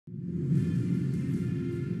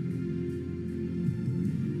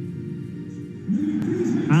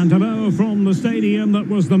And hello from the stadium that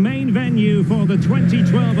was the main venue for the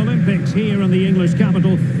 2012 Olympics here in the English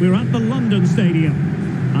capital. We're at the London Stadium.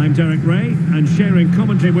 I'm Derek Ray, and sharing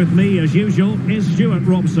commentary with me as usual is Stuart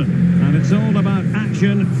Robson. And it's all about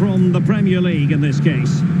action from the Premier League in this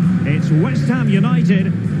case. It's West Ham United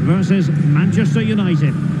versus Manchester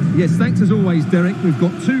United. Yes, thanks as always, Derek. We've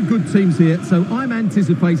got two good teams here, so I'm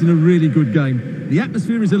anticipating a really good game. The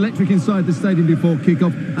atmosphere is electric inside the stadium before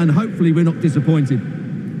kick-off, and hopefully we're not disappointed.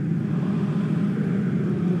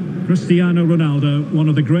 Cristiano Ronaldo, one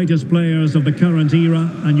of the greatest players of the current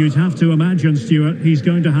era, and you'd have to imagine, Stuart, he's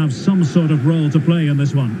going to have some sort of role to play in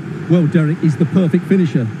this one. Well, Derek, he's the perfect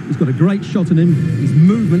finisher. He's got a great shot on him, his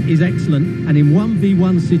movement is excellent, and in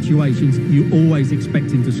 1v1 situations, you always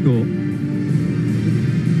expect him to score.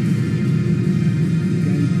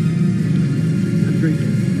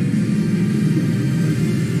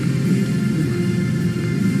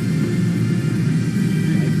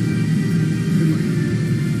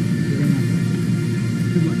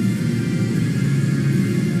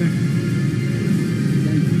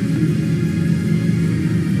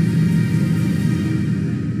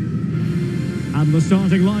 And the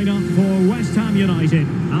starting lineup for West Ham United.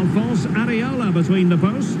 Alphonse Areola between the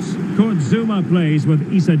posts. Kurt Zouma plays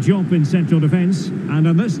with Issa Diop in central defence. And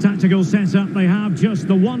in this tactical setup, they have just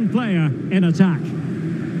the one player in attack.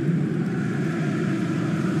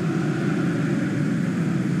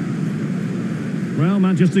 Well,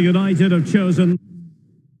 Manchester United have chosen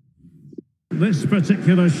this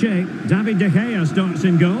particular shape. David De Gea starts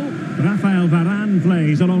in goal. Rafael Varane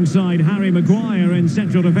plays alongside Harry Maguire in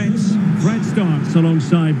central defence. Fred starts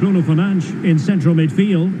alongside Bruno Fernandes in central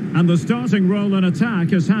midfield. And the starting role in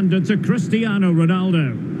attack is handed to Cristiano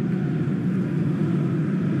Ronaldo.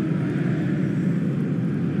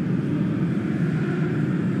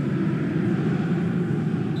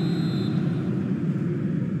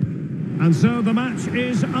 And so the match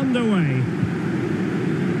is underway.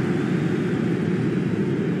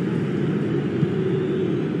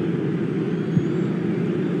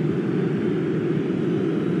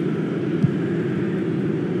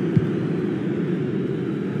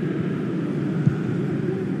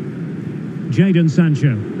 Jadon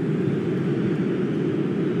Sancho.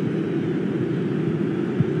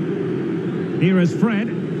 Here is Fred.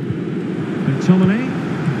 McTominay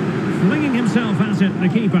flinging himself at it, the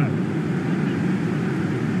keeper.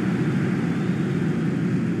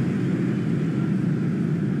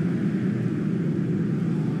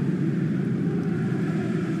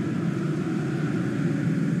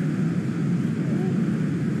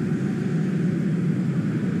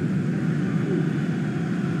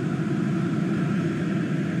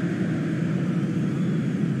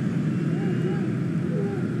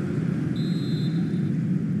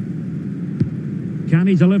 Can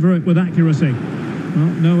he deliver it with accuracy?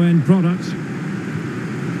 Well, no end product.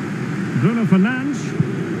 Bruno Fernandes.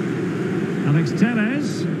 Alex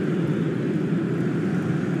Telles.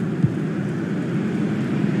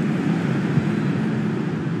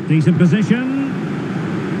 Decent position.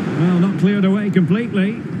 Well, not cleared away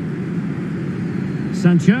completely.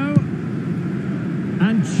 Sancho.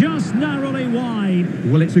 And just narrowly wide.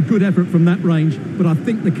 Well, it's a good effort from that range, but I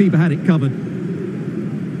think the keeper had it covered.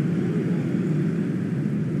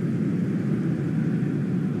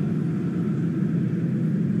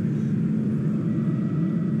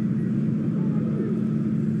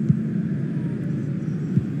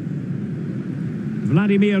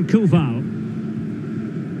 Vladimir Koval.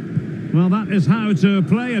 Well, that is how to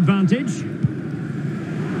play advantage.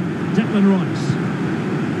 Declan Rice.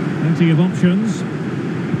 Plenty of options.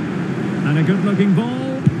 And a good-looking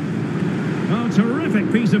ball. Oh,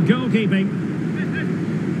 terrific piece of goalkeeping.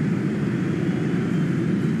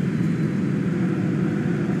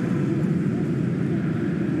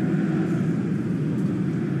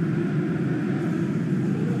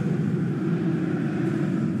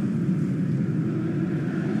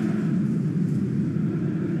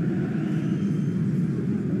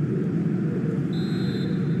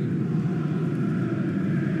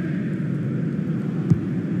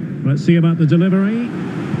 Let's see about the delivery.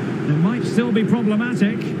 It might still be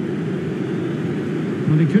problematic.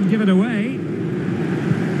 Well, he could give it away.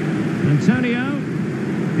 Antonio.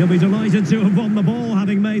 He'll be delighted to have won the ball,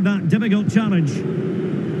 having made that difficult challenge.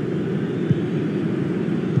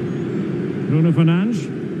 Bruno Fernandes.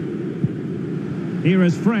 Here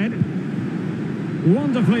is Fred.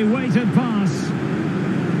 Wonderfully weighted pass.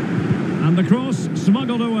 And the cross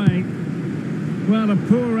smuggled away. Well, a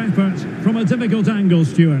poor effort from a difficult angle,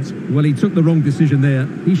 Stuart. Well, he took the wrong decision there.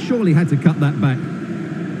 He surely had to cut that back.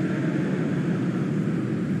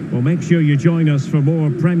 Well, Well, make sure you join us for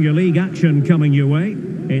more Premier League action coming your way.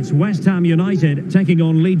 It's West Ham United taking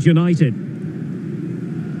on Leeds United.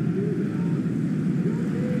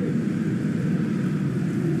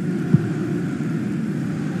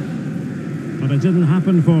 But it didn't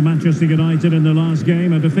happen for Manchester United in the last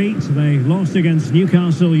game, a defeat. They lost against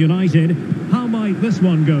Newcastle United. How might this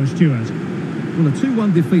one go, Stuart? Well, a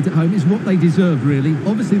 2-1 defeat at home is what they deserve, really.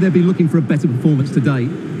 Obviously, they'll be looking for a better performance today.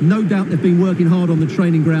 No doubt they've been working hard on the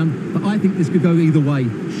training ground, but I think this could go either way.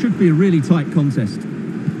 Should be a really tight contest.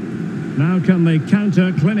 Now can they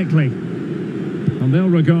counter clinically? And they'll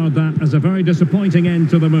regard that as a very disappointing end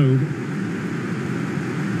to the move.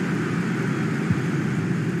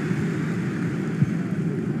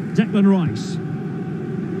 Declan Rice.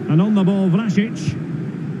 And on the ball, Vlasic.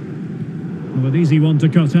 Well, an easy one to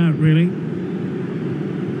cut out, really.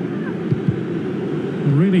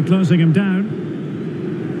 Really closing him down.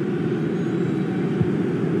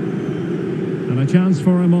 And a chance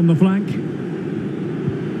for him on the flank.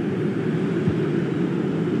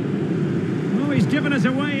 Oh, he's given it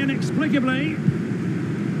away inexplicably.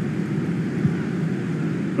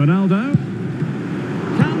 Ronaldo.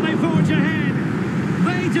 Can they forge ahead?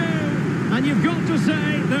 They do. And you've got to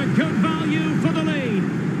say they're good value for the lead.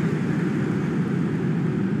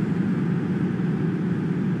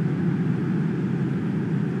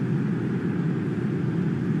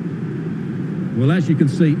 Well, as you can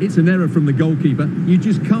see, it's an error from the goalkeeper. You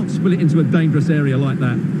just can't spill it into a dangerous area like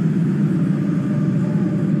that.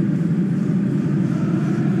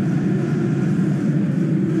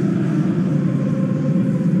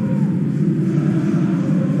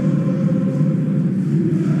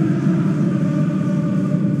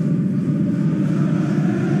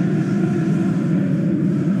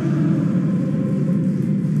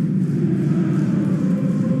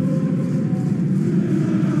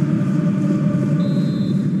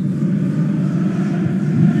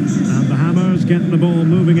 Get the ball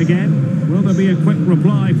moving again. Will there be a quick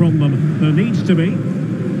reply from them? There needs to be.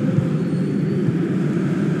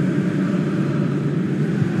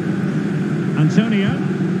 Antonio.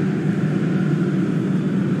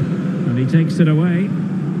 And he takes it away.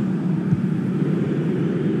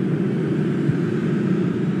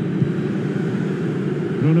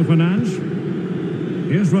 Bruno Fernandes.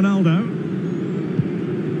 Here's Ronaldo.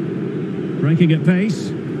 Breaking at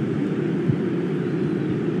pace.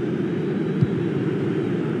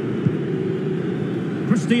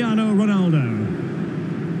 Cristiano Ronaldo.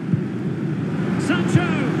 Sancho!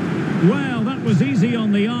 Well, that was easy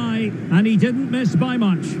on the eye, and he didn't miss by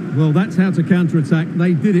much. Well, that's how to counter-attack.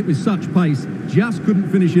 They did it with such pace, just couldn't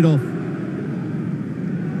finish it off.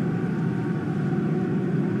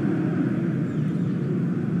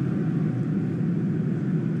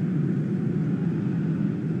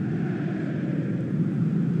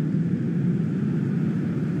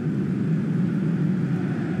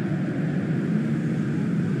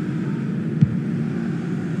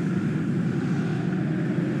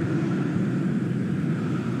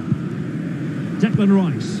 Declan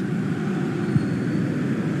Rice.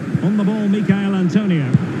 On the ball, Michail Antonio.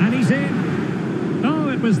 And he's in. Oh,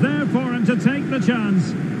 it was there for him to take the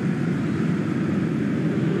chance.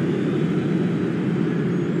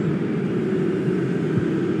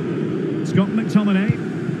 Scott McTominay.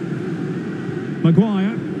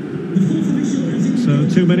 Maguire. So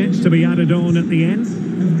 2 minutes to be added on at the end.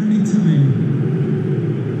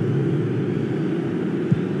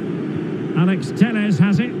 Alex Telles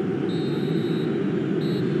has it.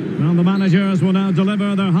 Well, the managers will now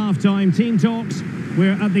deliver their half-time team talks.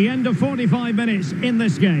 We're at the end of 45 minutes in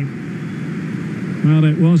this game. Well,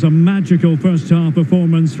 it was a magical first-half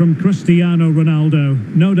performance from Cristiano Ronaldo.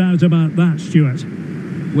 No doubt about that, Stuart.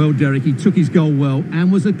 Well, Derek, he took his goal well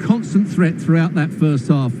and was a constant threat throughout that first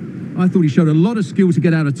half. I thought he showed a lot of skill to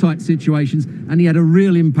get out of tight situations, and he had a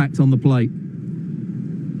real impact on the plate.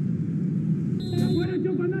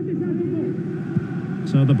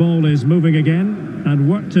 So the ball is moving again. And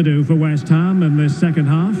work to do for West Ham in this second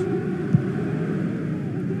half.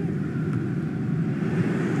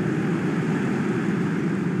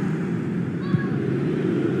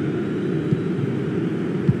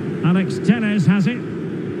 Alex Telles has it.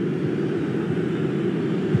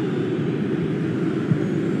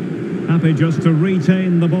 Happy just to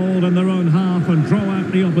retain the ball in their own half and draw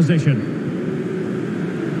out the opposition.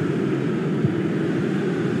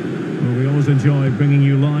 Well, we always enjoy bringing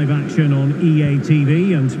you live action on EA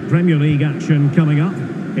TV and Premier League action coming up.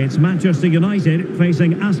 It's Manchester United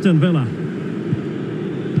facing Aston Villa.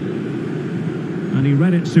 And he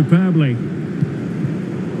read it superbly.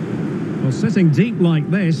 Well, sitting deep like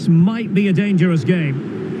this might be a dangerous game.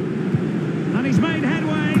 And he's made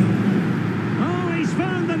headway.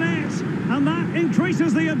 found the net, and that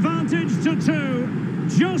increases the advantage to 2.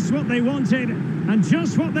 Just what they wanted, and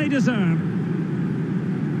just what they deserve.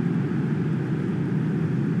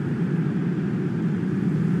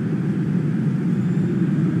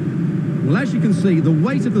 Well, as you can see, the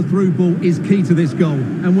weight of the through ball is key to this goal.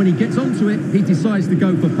 And when he gets onto it, he decides to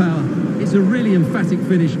go for power. It's a really emphatic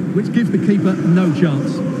finish, which gives the keeper no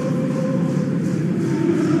chance.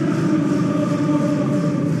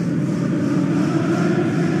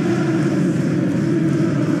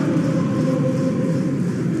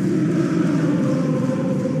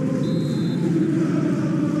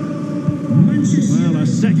 Well, a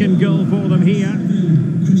second goal for them here.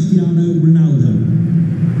 Cristiano Ronaldo.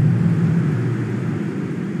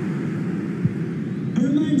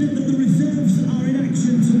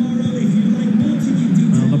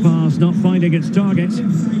 Well, the pass not finding its target. Well,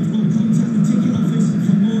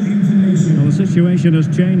 the situation has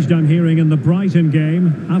changed, I'm hearing, in the Brighton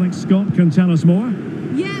game. Alex Scott can tell us more.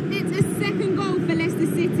 Yep, it's a second goal for Leicester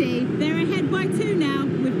City. They're ahead by 2 now,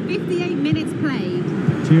 with 58 minutes played.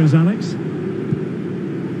 Cheers, Alex.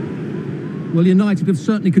 Well, United have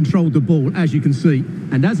certainly controlled the ball, as you can see,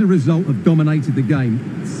 and as a result have dominated the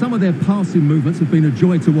game. Some of their passing movements have been a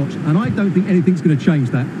joy to watch, and I don't think anything's going to change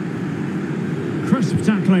that. Crisp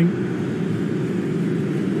tackling.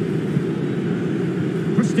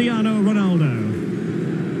 Cristiano Ronaldo.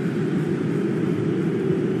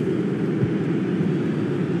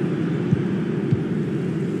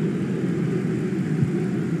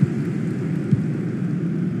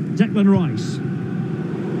 Declan Rice.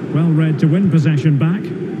 Well read to win possession back.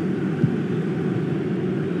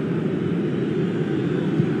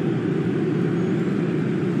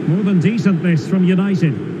 More than decent this from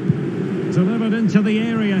United. Delivered into the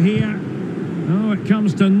area here. Oh, it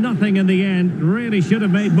comes to nothing in the end. Really should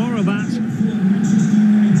have made more of that.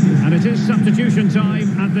 And it is substitution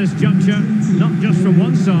time at this juncture. Not just from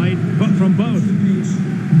one side, but from both.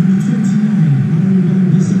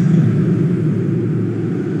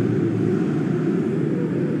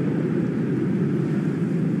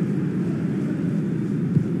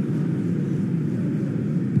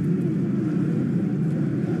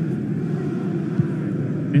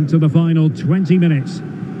 Into the final 20 minutes.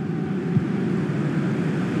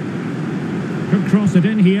 Could cross it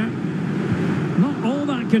in here. Not all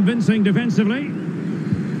that convincing defensively.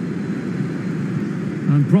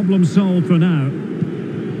 And problem solved for now.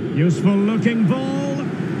 Useful looking ball.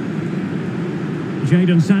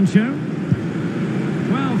 Jadon Sancho.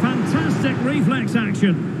 Well, fantastic reflex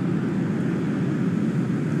action.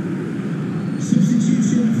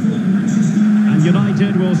 Substitution for Manchester United. And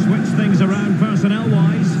United will switch things around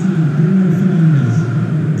personnel-wise.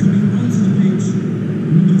 Coming onto the pitch,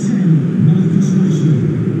 number 10, Marcus Rashford.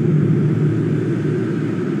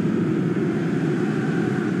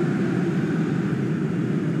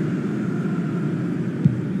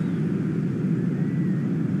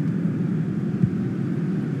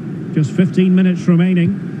 Just 15 minutes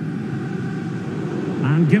remaining.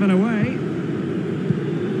 And given away.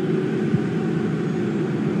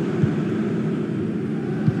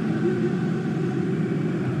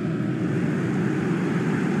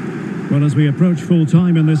 Well, as we approach full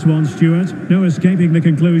time in this one, Stuart, no escaping the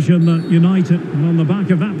conclusion that United, on the back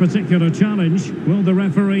of that particular challenge, will the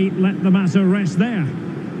referee let the matter rest there?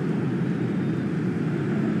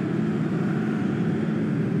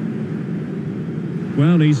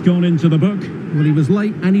 Well, he's gone into the book. Well, he was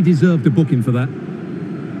late and he deserved a booking for that.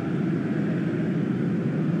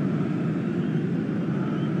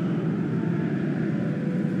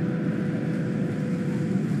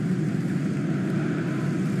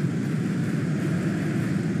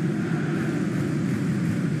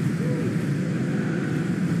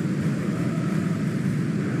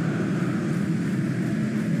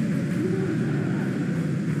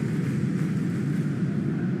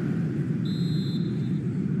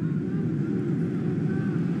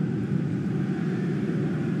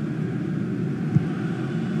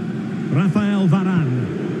 Rafael Varane.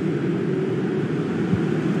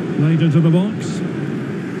 Laid into the box.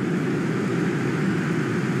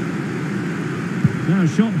 Now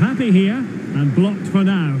shot happy here and blocked for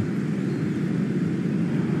now.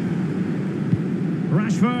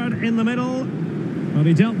 Rashford in the middle. Well,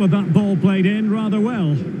 he dealt with that ball played in rather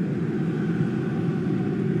well.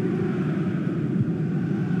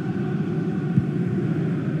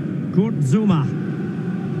 Kurt Zuma.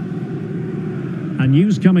 And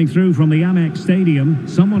news coming through from the Amex Stadium.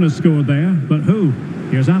 Someone has scored there, but who?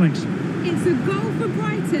 Here's Alex. It's a goal for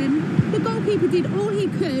Brighton. The goalkeeper did all he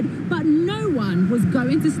could, but no one was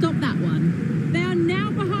going to stop that one. They are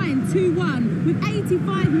now behind 2-1 with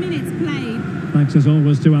 85 minutes played. Thanks as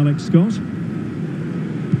always to Alex Scott.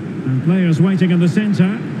 And players waiting in the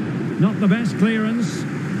centre. Not the best clearance.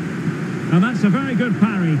 And that's a very good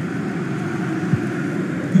parry.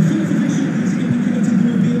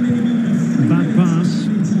 That pass.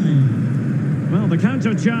 Well, the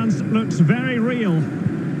counter chance looks very real.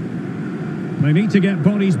 They need to get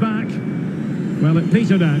bodies back. Well, it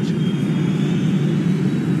petered out.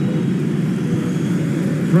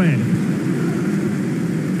 Fred.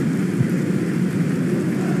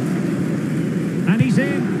 And he's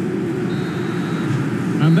in.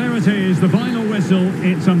 And there it is, the final whistle.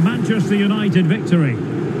 It's a Manchester United victory.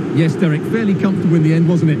 Yes, Derek, fairly comfortable in the end,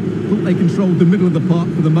 wasn't it? Thought they controlled the middle of the park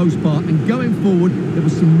for the most part, and going forward, there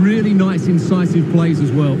was some really nice, incisive plays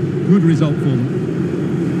as well. Good result for them.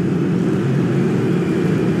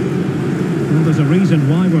 Well, there's a reason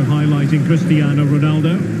why we're highlighting Cristiano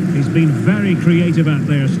Ronaldo. He's been very creative out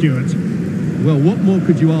there, Stuart. Well, what more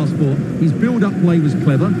could you ask for? His build-up play was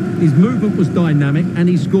clever, his movement was dynamic, and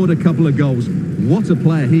he scored a couple of goals. What a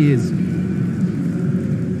player he is.